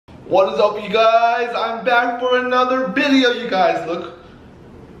What is up, you guys? I'm back for another video, you guys. Look,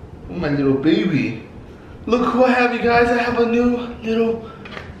 my little baby. Look who I have, you guys. I have a new little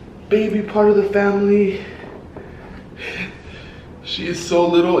baby part of the family. She is so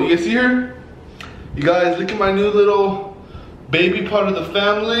little. You guys see her? You guys, look at my new little baby part of the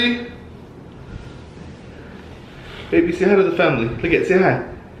family. Baby, say hi to the family. Look at, say hi.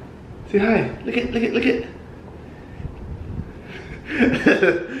 Say hi. Look at, look at, look at.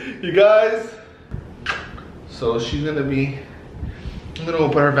 You guys, so she's gonna be, I'm gonna go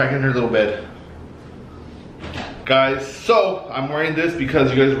put her back in her little bed. Guys, so I'm wearing this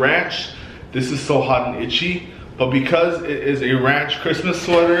because you guys, ranch, this is so hot and itchy, but because it is a ranch Christmas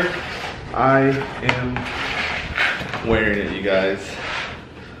sweater, I am wearing it, you guys.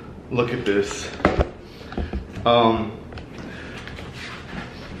 Look at this. Damn,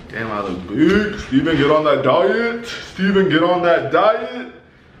 I look big. Steven, get on that diet. Steven, get on that diet.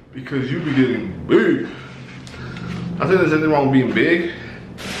 Because you be getting big. I think there's anything wrong with being big.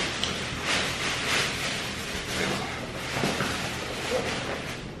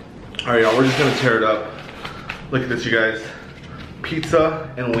 Alright, y'all, we're just gonna tear it up. Look at this, you guys. Pizza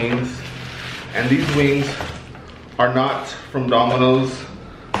and wings. And these wings are not from Dominos.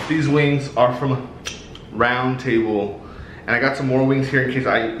 These wings are from Round Table. And I got some more wings here in case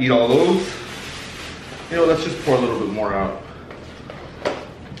I eat all those. You know, let's just pour a little bit more out.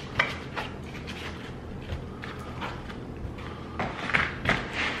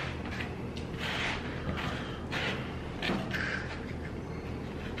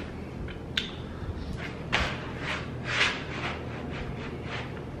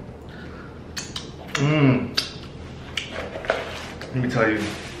 Let me tell you,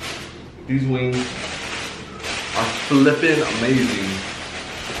 these wings are flippin' amazing.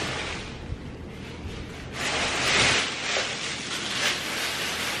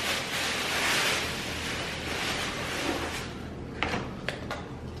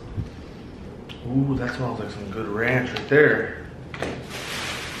 Ooh, that smells like some good ranch right there.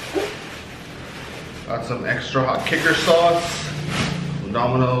 Got some extra hot kicker sauce from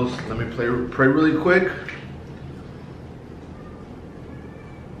Domino's. Let me pray really quick.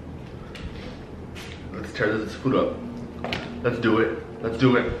 Let's tear this food up. Let's do it. Let's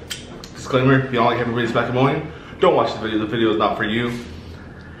do it. Disclaimer, if you don't like everybody's back in the morning, don't watch the video. The video is not for you.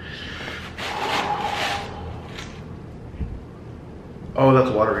 Oh,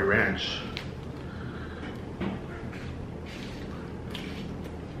 that's watery ranch.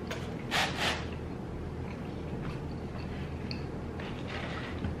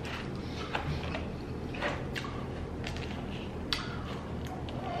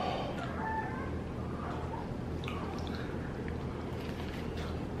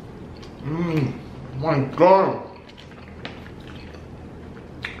 My God.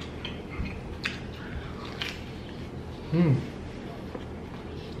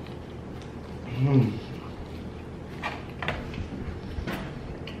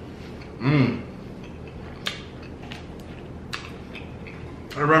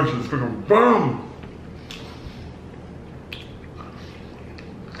 That ranch is freaking bomb.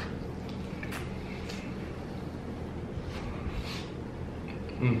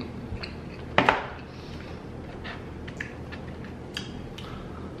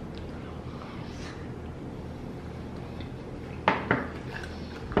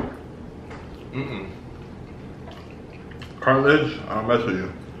 Cartilage, I don't mess with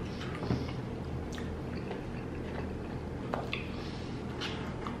you.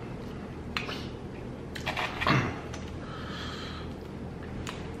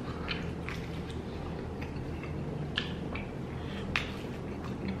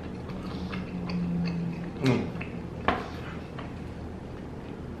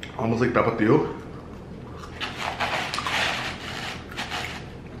 Almost like tapatio.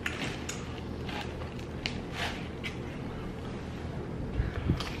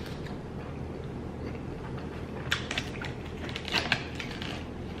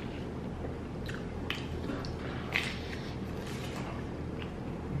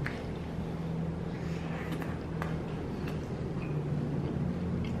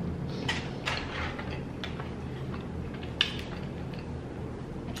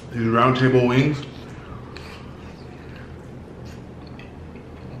 These Round Table wings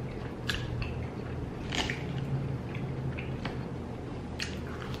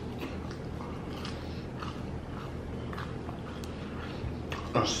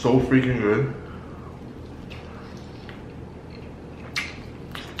are so freaking good.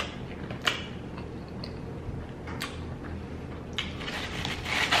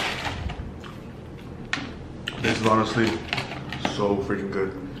 This is honestly so freaking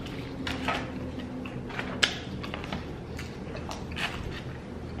good.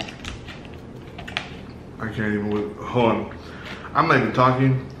 I can't even wait. Hold on. I'm not even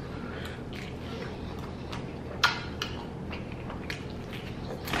talking.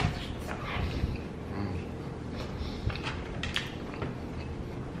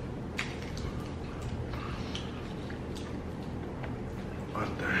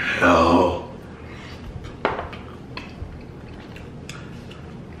 What the hell?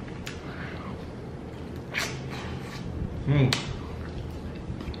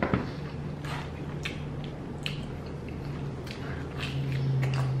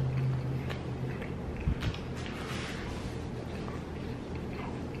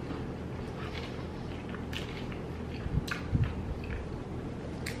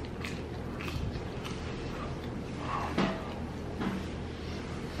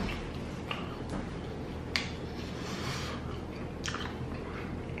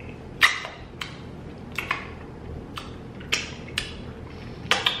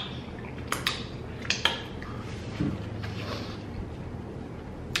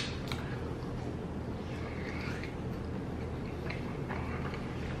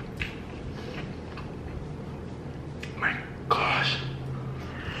 My gosh.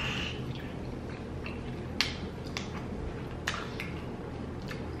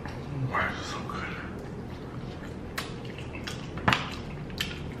 Why is it so good?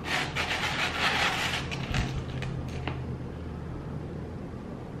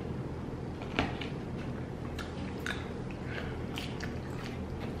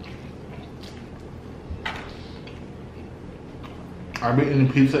 I've been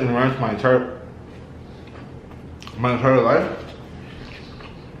eating pizza and rice my entire life.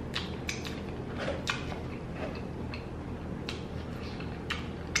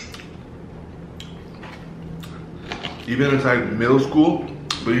 Even inside middle school,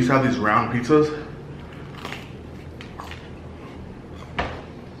 we used to have these round pizzas.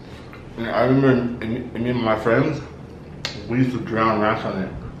 And I remember me and my friends, we used to drown rats on it.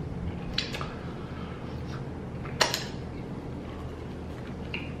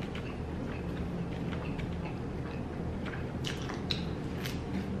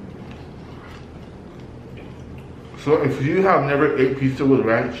 So if you have never ate pizza with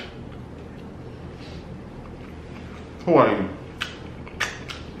ranch, who are you?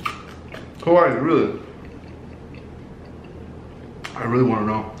 Who are you, really? I really want to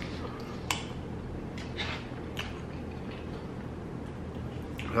know.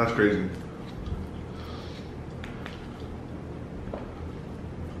 That's crazy.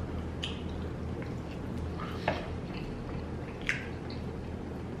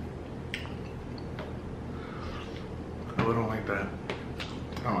 I don't like that.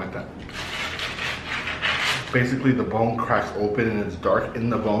 I don't like that. Basically, the bone cracks open and it's dark in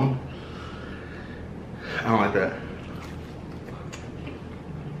the bone. I don't like that.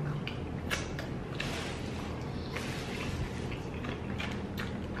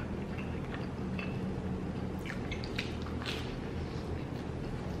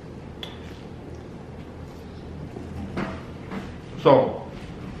 So,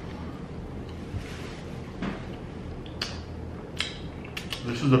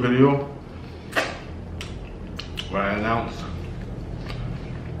 this is a video where I announce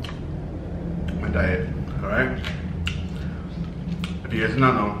my diet, alright? If you guys do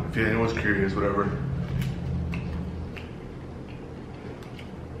not know, if anyone's curious, whatever.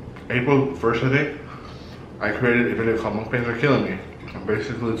 April 1st, I think, I created a video called Mukbangs Are Killing Me. And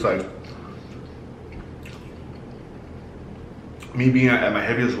basically it's like me being at my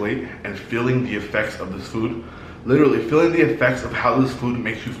heaviest weight and feeling the effects of this food. Literally feeling the effects of how this food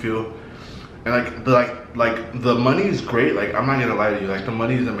makes you feel. And like the money is great. Like, I'm not gonna lie to you, like the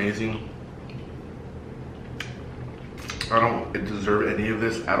money is amazing. I don't deserve any of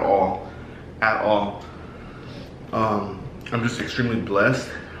this at all. At all. I'm just extremely blessed.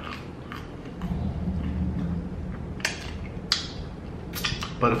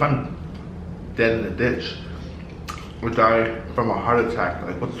 But if I'm dead in a ditch or die from a heart attack,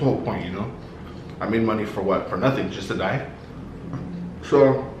 like what's the whole point, you know? I made money for what? For nothing, just to die?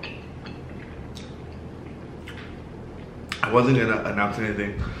 So, I wasn't gonna announce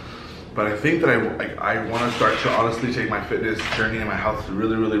anything, but I think that I want to start to honestly take my fitness journey and my health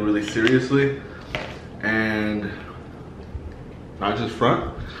really seriously, and not just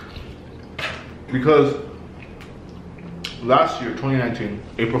front, because last year, 2019,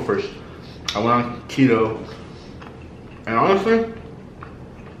 April 1st, I went on keto, and honestly,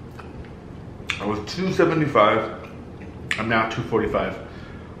 I was 275, I'm now 245.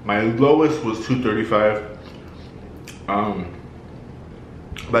 My lowest was 235.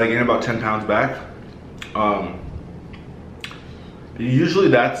 But I gained about 10 pounds back. Usually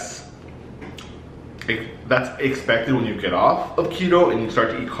that's that's expected when you get off of keto and you start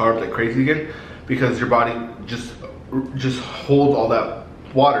to eat carbs like crazy again, because your body just holds all that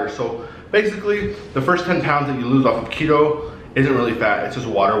water. So basically, the first 10 pounds that you lose off of keto isn't really fat, it's just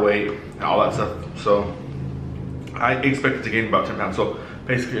water weight and all that stuff. So I expected to gain about 10 pounds. So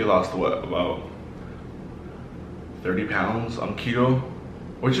basically I lost what, about 30 pounds on keto,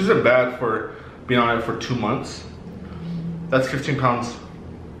 which isn't bad for being on it for 2 months. That's 15 pounds.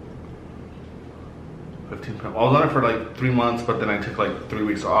 15 pounds. I was on it for like 3 months, but then I took like 3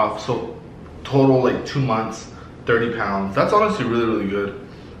 weeks off. So total like 2 months, 30 pounds. That's honestly really, really good.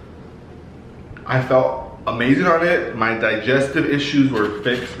 I felt amazing on it. My digestive issues were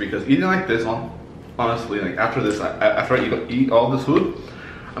fixed because eating like this, honestly, like after this, after I eat all this food,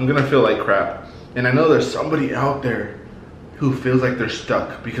 I'm gonna feel like crap. And I know there's somebody out there who feels like they're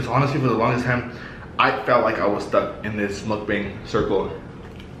stuck, because honestly, for the longest time, I felt like I was stuck in this mukbang circle.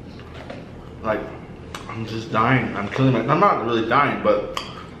 Like, I'm just dying. I'm killing I'm not really dying, but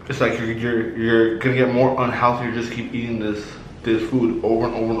it's like you're gonna get more unhealthy. You just keep eating this food over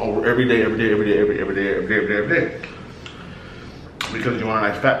and over and over every day, every day, because you want a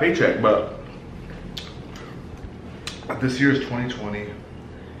nice fat paycheck. But this year is 2020,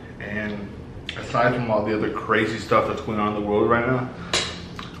 and aside from all the other crazy stuff that's going on in the world right now,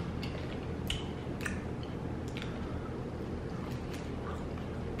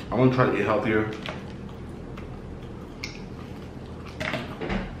 I want to try to eat healthier.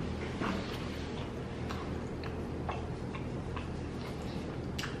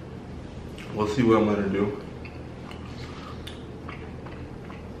 We'll see what I'm gonna do.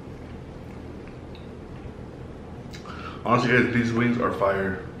 Honestly, guys, these wings are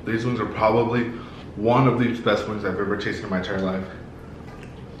fire. These wings are probably one of the best wings I've ever tasted in my entire life.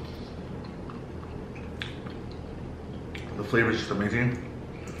 The flavor is just amazing.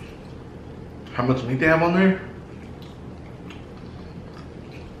 How much meat they have on there?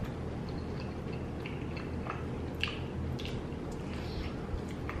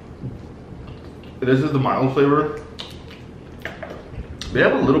 This is the mild flavor. They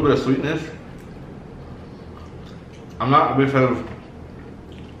have a little bit of sweetness. I'm not a big fan of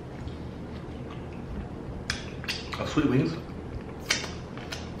sweet wings.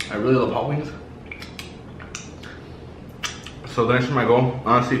 I really love hot wings. So the next time I go,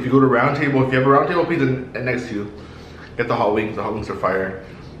 honestly, if you go to Round Table, if you have a Round Table pizza next to you, get the hot wings. The hot wings are fire.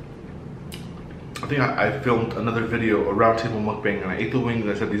 I think I filmed another video, a Round Table mukbang, and I ate the wings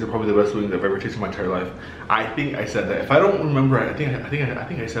and I said these are probably the best wings I've ever tasted in my entire life. I think I said that. If I don't remember, I think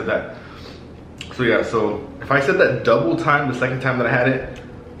I said that. So yeah, so if I said that double time the second time that I had it,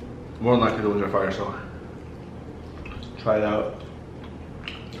 more than likely the wings are fire. So try it out.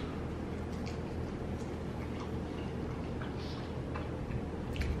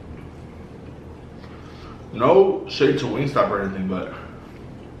 No shade to Wingstop or anything, but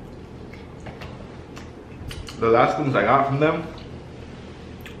the last wings I got from them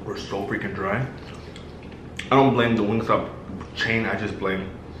were so freaking dry. I don't blame the Wingstop chain, I just blame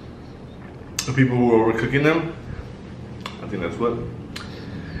the people who are overcooking them. I think that's what.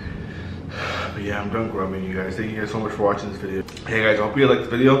 But yeah, I'm done grubbing, you guys. Thank you guys so much for watching this video. Hey guys, I hope you liked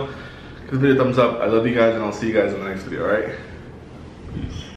the video. Give this video a thumbs up. I love you guys, and I'll see you guys in the next video, alright?